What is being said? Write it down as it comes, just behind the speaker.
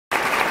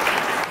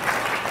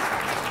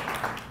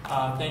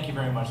Thank you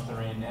very much,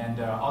 Lorraine, and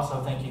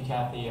also thank you,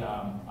 Kathy.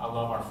 I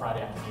love our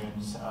Friday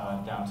afternoons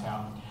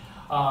downtown.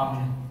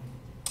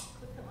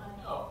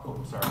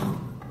 Sorry.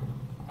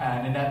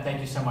 And Annette, thank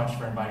you so much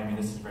for inviting me.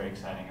 This is very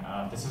exciting.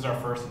 This is our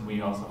first, and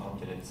we also hope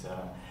that it's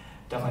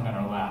definitely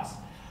not our last.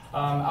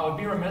 I would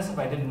be remiss if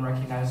I didn't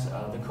recognize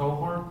the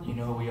cohort. You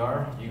know who we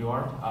are. You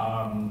are.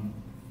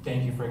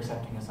 Thank you for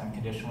accepting us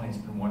unconditionally. It's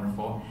been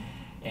wonderful.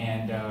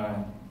 And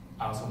I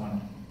also want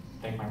to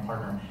thank my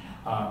partner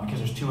because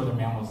there's two other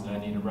mammals that I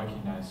need to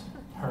recognize.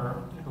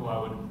 Her, who I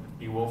would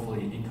be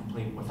woefully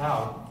incomplete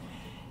without,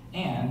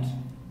 and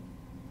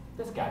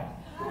this guy.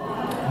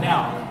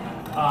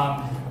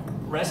 Now,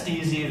 rest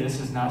easy. This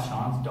is not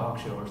Sean's dog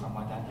show or something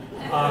like that.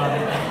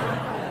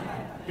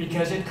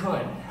 Because it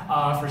could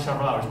for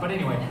several hours. But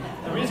anyway,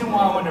 the reason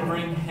why I wanted to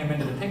bring him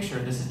into the picture,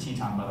 this is tea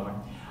time, by the way,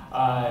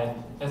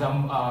 is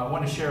I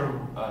want to share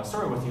a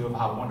story with you of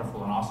how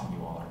wonderful and awesome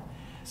you all are.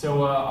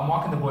 So I'm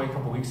walking the boy a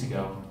couple weeks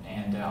ago,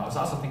 and I was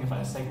also thinking about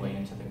a segue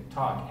into the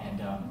talk, and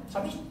so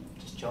I'm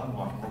just chilling,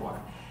 walking the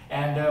water.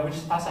 And we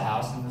just passed a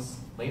house, and this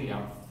lady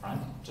out front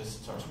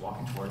just starts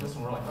walking towards us,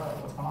 and we're like, all right,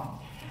 what's going on?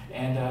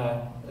 And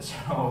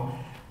so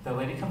the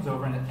lady comes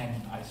over, and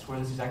I swear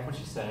this is exactly what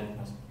she said. And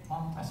goes,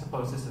 well, I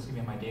suppose this is going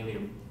to be my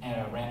daily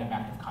random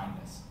act of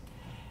kindness.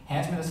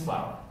 Hands me this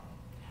flower.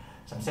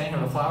 So I'm standing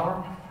here with a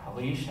flower, a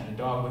leash, and a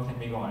dog looking at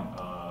me going,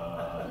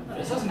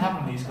 this doesn't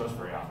happen on the East Coast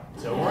very often.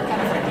 So we're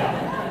kind of freaked out.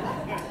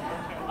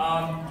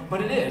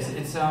 But it is.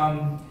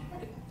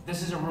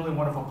 This is a really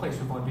wonderful place.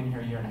 We've only been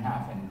here a year and a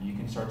half, and you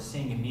can start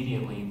seeing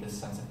immediately this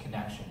sense of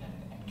connection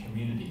and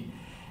community.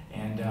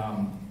 And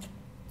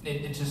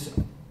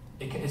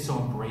it's so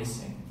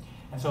embracing.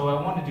 And so what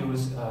I want to do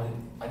is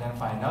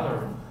identify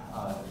another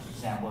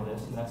example of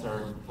this, and that's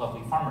our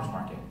lovely farmers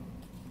market.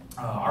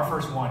 Our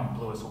first one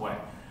blew us away.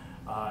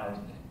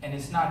 And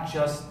it's not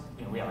just,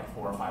 we have like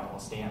 4 or 5 little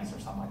stands or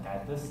something like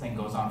that. This thing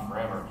goes on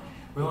forever.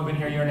 We've only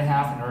been here a year and a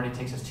half, and it already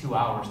takes us 2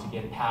 hours to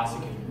get past it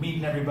because we're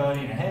meeting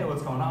everybody, and hey,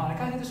 what's going on? I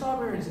gotta get the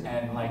strawberries.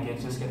 And like,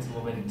 it just gets a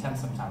little bit intense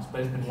sometimes,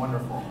 but it's been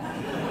wonderful.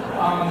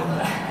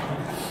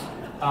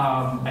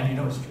 And you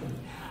know it's true.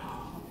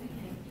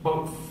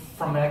 But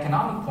from an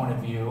economic point of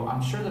view,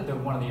 I'm sure that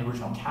one of the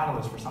original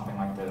catalysts for something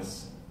like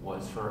this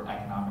was for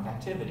economic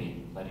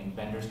activity, letting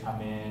vendors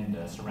come in,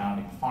 the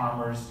surrounding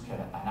farmers get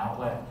an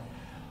outlet.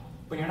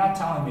 But you're not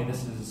telling me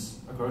this is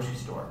a grocery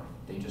store.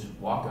 They just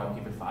walk up,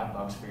 give you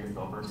 $5 for your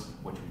filberts,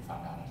 which we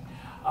found out.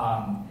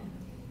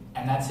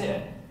 And that's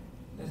it.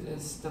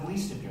 It's the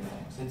least of your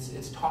things.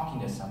 It's talking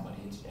to somebody.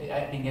 It's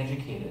being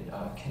educated,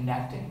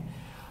 connecting.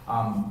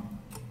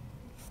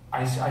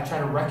 I try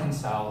to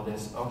reconcile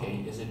this,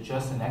 okay, is it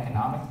just an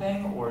economic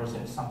thing, or is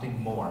it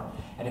something more?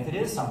 And if it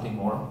is something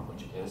more,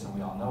 which it is, and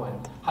we all know it,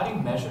 how do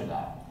you measure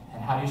that?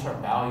 And how do you start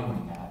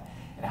valuing that?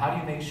 And how do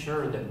you make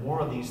sure that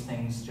more of these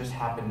things just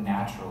happen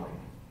naturally?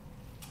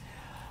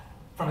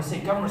 From a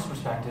state government's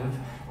perspective,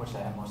 which I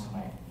have most of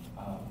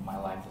my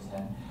life is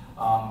in,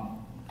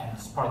 and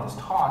as part of this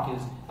talk,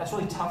 is that's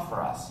really tough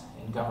for us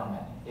in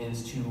government,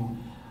 is to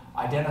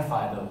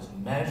identify those,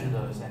 measure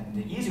those, and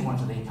the easy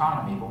ones are the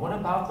economy, but what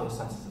about those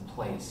senses of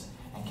place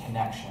and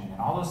connection and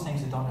all those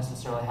things that don't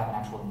necessarily have an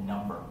actual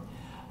number?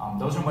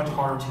 Those are much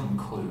harder to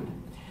include.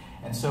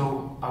 And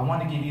so I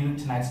want to give you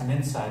tonight some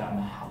insight on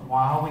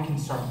how we can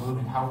start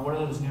moving, what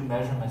are those new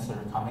measurements that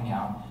are coming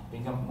out,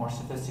 become more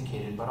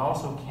sophisticated, but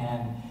also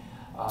can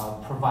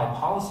provide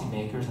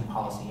policymakers and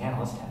policy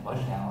analysts and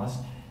budget analysts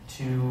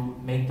to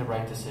make the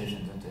right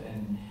decisions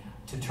and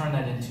to turn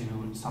that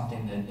into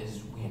something that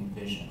is we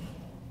envision.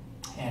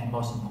 And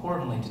most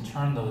importantly, to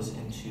turn those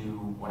into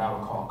what I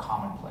would call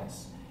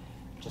commonplace.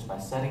 Just by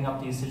setting up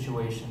these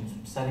situations,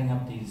 setting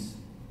up these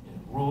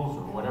rules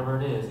or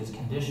whatever it is, these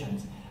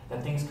conditions,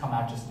 that things come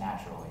out just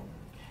naturally.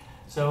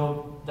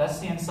 So that's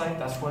the insight,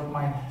 that's what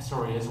my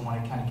story is. I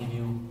want to kind of give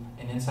you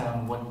an insight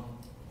on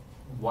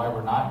why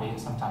we're not maybe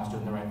sometimes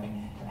doing the right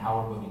thing and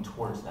how we're moving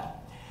towards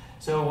that.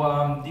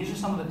 So these are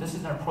some of this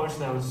is an approach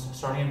that I was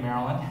starting in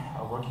Maryland,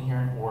 working here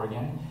in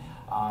Oregon.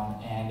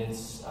 And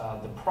it's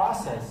the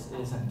process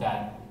isn't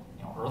that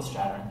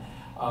earth-shattering,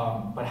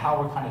 but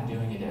how we're kind of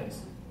doing it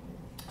is.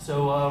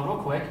 So real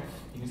quick,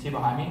 you can see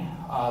behind me,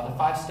 the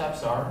 5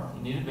 steps are: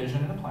 you need a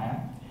vision and a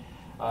plan,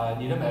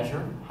 need a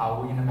measure, how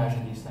are we going to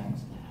measure these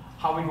things,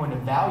 how are we going to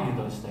value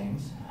those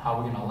things, how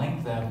are we going to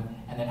link them,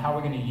 and then how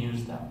are we going to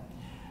use them.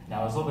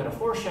 Now, as a little bit of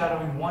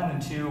foreshadowing, 1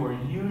 and 2 are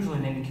usually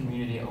in the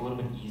community a little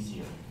bit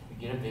easier. We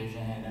get a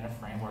vision and a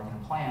framework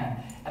and a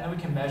plan, and then we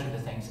can measure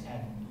the things.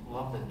 And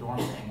love the dorm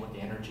thing with the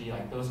energy,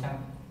 like those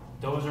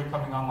are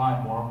coming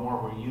online more and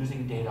more. We're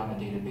using data on a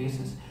daily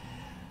basis.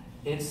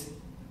 It's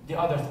the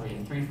other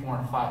 3, 4,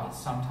 and 5 that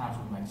sometimes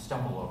we might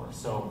stumble over.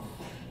 So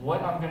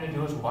what I'm going to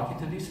do is walk you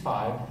through these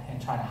 5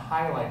 and try to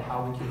highlight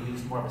how we can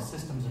use more of a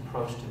systems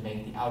approach to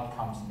make the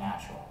outcomes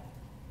natural.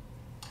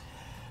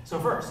 So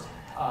first,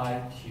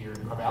 here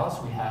in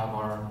Corvallis, we have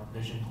our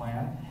vision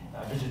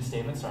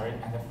statement,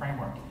 and the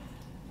framework.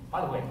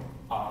 By the way,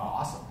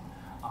 awesome.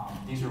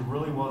 These are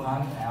really well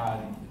done,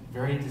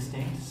 very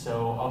distinct.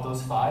 So of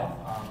those 5,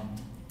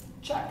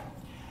 check.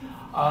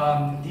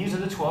 These are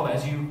the 12,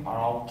 as you are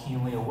all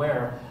keenly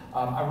aware.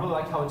 I really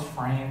like how it's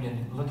framed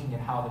and looking at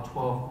how the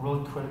 12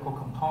 really critical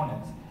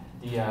components,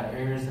 the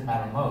areas that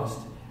matter most,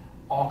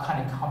 all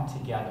kind of come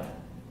together.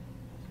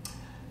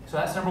 So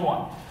that's number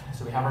one.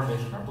 So we have our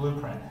vision, our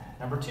blueprint.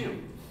 Number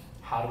two,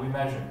 how do we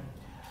measure?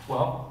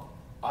 Well,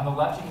 on the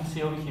left you can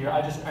see over here,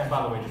 and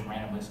by the way, just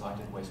randomly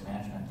selected waste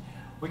management.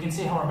 We can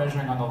see how we're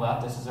measuring on the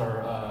left. This is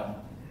our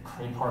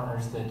trade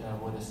partners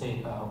that were the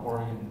state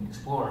Oregon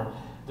Explorer.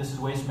 This is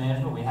waste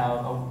management. We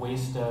have a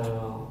waste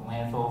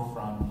landfill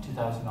from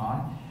 2000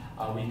 on.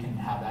 We can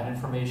have that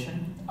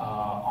information.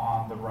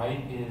 On the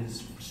right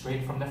is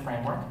straight from the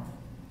framework.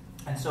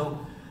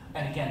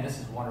 And again, this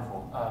is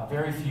wonderful.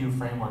 Very few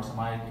frameworks, in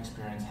my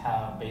experience,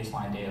 have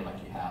baseline data like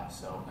you have.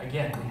 So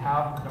again, we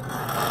have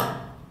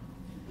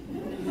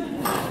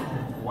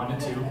 1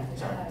 to 2.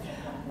 Sorry.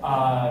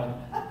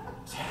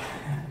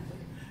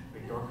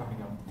 Big door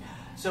coming up.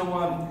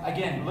 So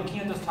again, looking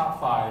at those top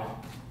 5,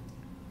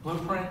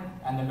 blueprint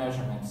and the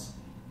measurements,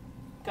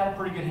 got a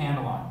pretty good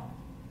handle on.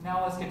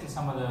 Now let's get to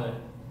some of the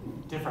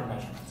different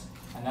measurements,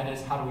 and that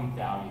is, how do we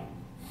value?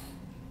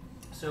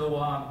 So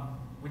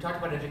we talked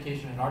about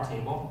education in our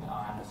table.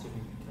 I'm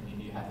assuming many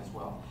of you have as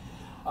well.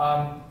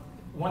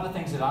 One of the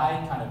things that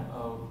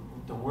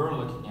that we're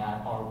looking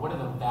at are, what are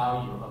the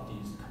value of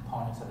these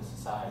components of a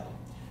society?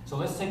 So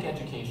let's take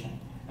education.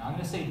 Now I'm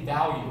going to say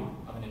value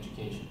of an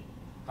education.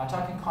 I'm not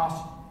talking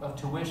cost of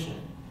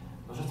tuition.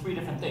 Those are 3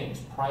 different things.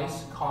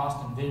 Price,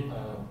 cost, and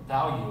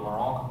value are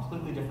all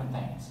completely different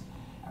things.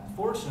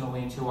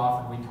 Unfortunately, too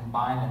often we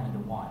combine them into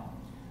one.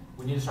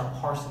 We need to start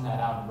parsing that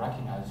out and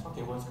recognize,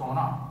 okay, what's going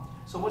on?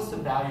 So what's the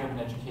value of an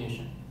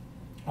education?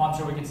 Well, I'm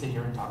sure we could sit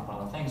here and talk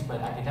about other things,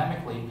 but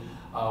academically,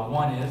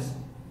 1 is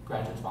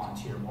graduates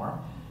volunteer more.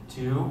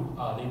 2,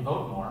 they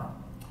vote more.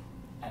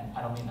 And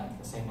I don't mean like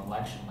the same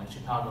election, like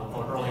Chicago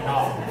vote early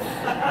enough.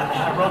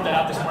 I wrote that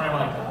out this morning,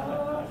 I'm like,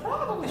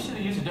 probably should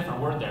have used a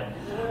different word there.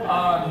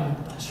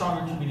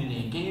 Stronger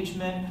community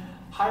engagement,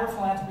 higher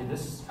philanthropy.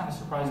 This kind of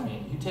surprised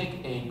me. You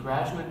take a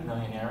graduate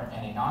millionaire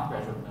and a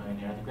non-graduate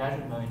millionaire, the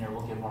graduate millionaire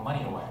will give more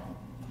money away.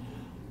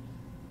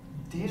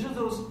 These are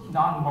those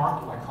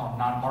non-market, I call them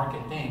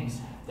non-market things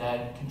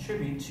that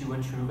contribute to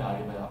a true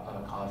value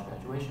of a college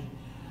graduation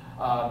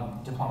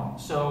diploma.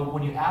 So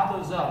when you add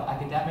those up,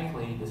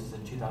 academically, this is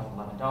in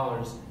 2011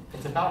 dollars,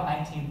 it's about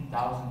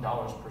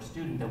 $19,000 per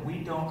student that we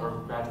don't, or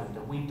graduate,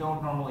 that we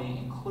don't normally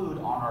include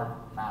on our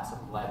massive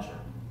ledger.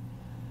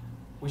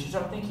 We should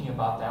start thinking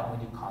about that when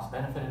we do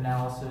cost-benefit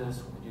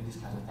analysis, when we do these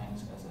kinds of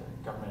things as a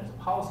government, as a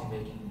policy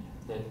making,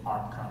 that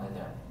aren't currently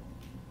there.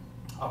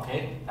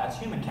 Okay, that's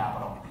human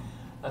capital.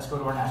 Let's go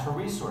to our natural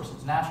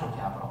resources, natural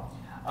capital.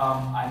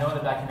 I know in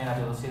the back you may not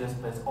be able to see this,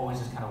 but it's always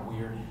this kind of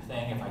weird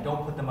thing. If I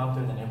don't put them up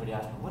there, then everybody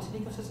asks me, what's an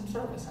ecosystem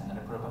service? And then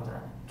I put it up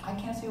there. I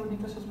can't see what an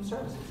ecosystem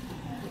service is.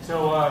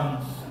 So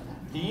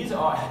these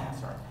are,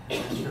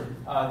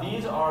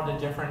 these are the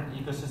different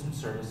ecosystem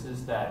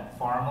services that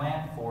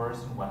farmland,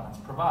 forests, and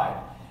wetlands provide.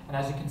 And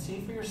as you can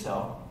see for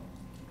yourself,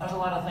 there's a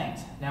lot of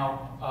things.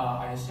 Now,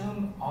 I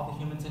assume all the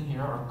humans in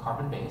here are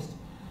carbon-based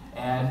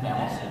and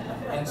mammals.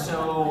 And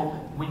so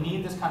we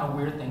need this kind of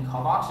weird thing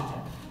called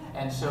oxygen.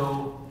 And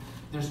so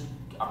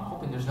I'm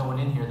hoping there's no one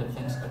in here that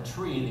thinks a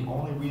tree, the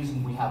only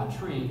reason we have a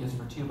tree is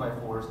for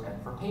 2x4s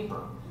and for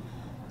paper.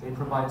 They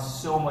provide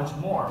so much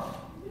more.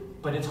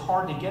 But it's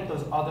hard to get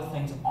those other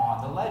things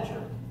on the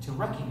ledger to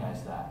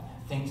recognize that.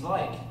 Things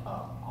like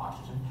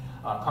oxygen,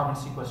 carbon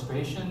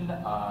sequestration,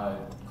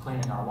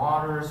 cleaning our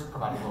waters,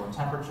 providing lower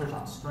temperatures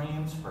on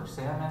streams for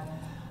salmon.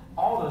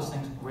 All those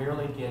things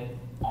rarely get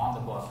on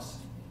the books.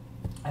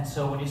 And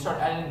so when you start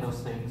adding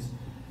those things,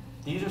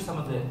 these are some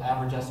of the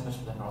average estimates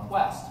for the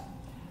Northwest.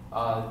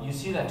 You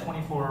see that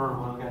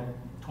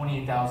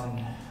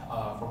 28,000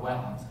 for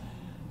wetlands.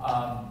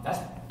 That's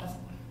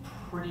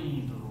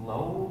pretty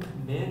low,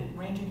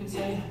 mid-range, you could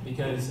say,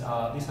 because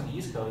at least on the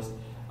East Coast,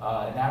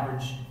 an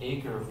average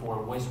acre for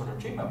wastewater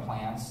treatment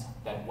plants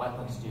that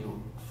wetlands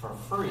do for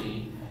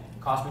free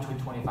costs between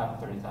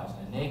 $25,000 and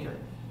 $30,000 an acre.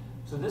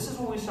 So this is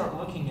when we start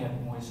looking at,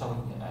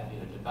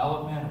 either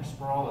development or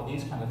sprawl or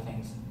these kind of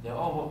things.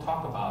 We'll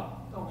talk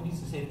about, we need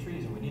to save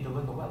trees and we need to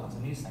look at wetlands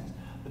and these things.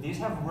 But these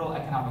have real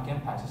economic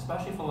impacts,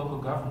 especially for local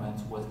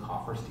governments with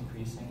coffers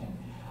decreasing and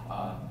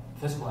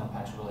fiscal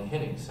impacts really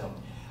hitting. So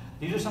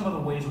these are some of the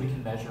ways we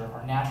can measure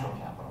our natural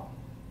capital.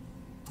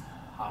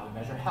 How do we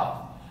measure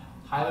health?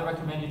 Highly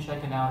recommend you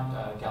checking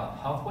out Gallup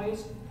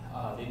Healthways.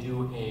 They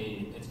do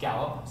it's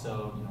Gallup,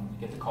 so you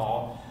get the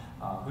call.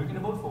 Who are you going to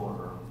vote for,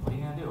 or what are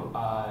you going to do?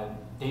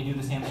 They do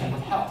the same thing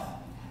with health.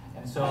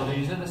 And so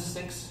these are the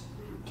 6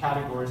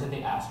 categories that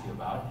they ask you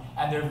about,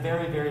 and they're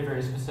very, very,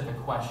 very specific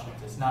questions.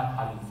 It's not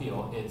how you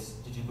feel, it's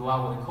did you go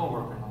out with a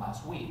coworker in the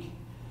last week?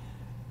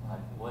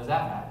 Like, what does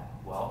that matter?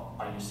 Well,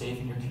 are you safe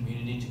in your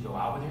community to go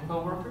out with your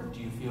coworker? Do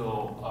you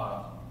feel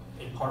a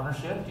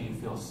partnership? Do you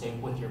feel safe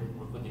with your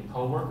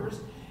coworkers?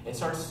 It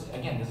starts,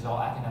 again, this is all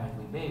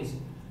academically based.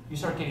 You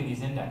start getting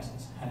these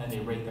indexes, and then they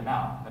rate them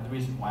out. And the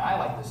reason why I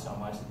like this so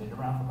much is they've been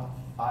around for about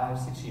 5,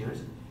 6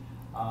 years.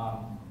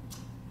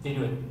 They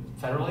do it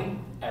federally,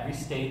 every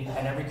state,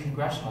 and every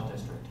congressional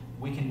district.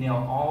 We can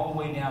nail all the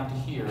way down to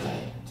here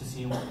to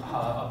see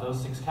how, of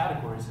those 6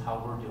 categories,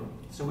 how we're doing.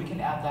 So we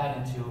can add that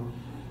into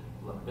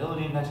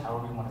livability index,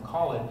 however we want to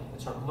call it, and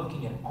start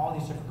looking at all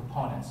these different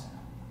components.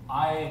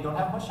 I don't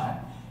have much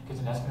time, because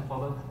Annette's going to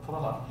pull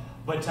it up.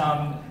 But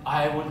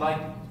I would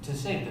like to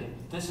say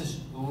that this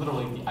is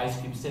literally the ice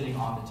cube sitting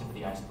on the tip of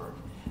the iceberg.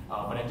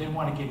 But I did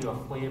want to give you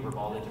a flavor of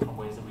all the different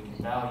ways that we can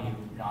value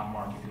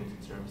non-market goods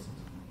and services.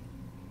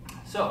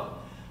 So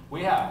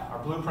we have our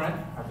blueprint,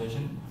 our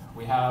vision.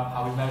 We have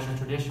how we measure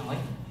traditionally,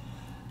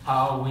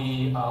 how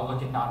we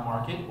look at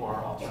non-market or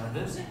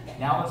alternatives.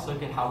 Now let's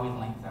look at how we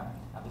link them.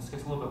 Now this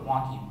gets a little bit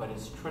wonky, but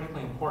it's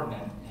critically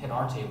important and hit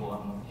our table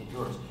and we'll hit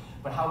yours.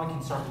 But how we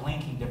can start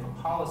linking different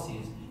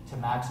policies to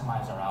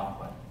maximize our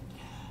output.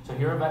 So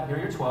here are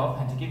your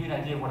 12, and to give you an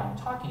idea of what I'm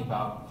talking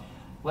about,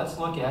 let's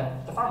look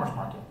at the farmer's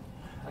market.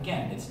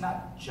 Again, it's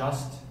not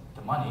just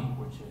the money,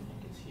 which I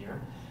think is here.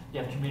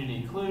 You have community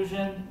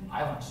inclusion.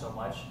 I learned so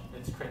much.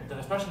 It's great,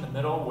 especially in the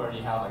middle where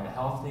you have like a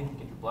health thing,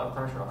 get your blood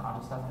pressure, all kinds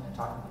of stuff, and then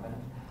talking in a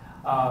minute.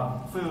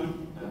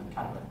 Food,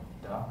 kind of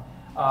a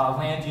duh.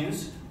 Land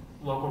use,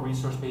 local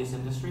resource-based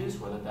industries,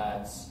 whether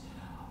that's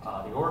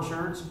the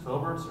orchards,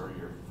 filberts, or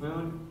your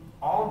food.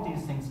 All of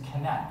these things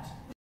connect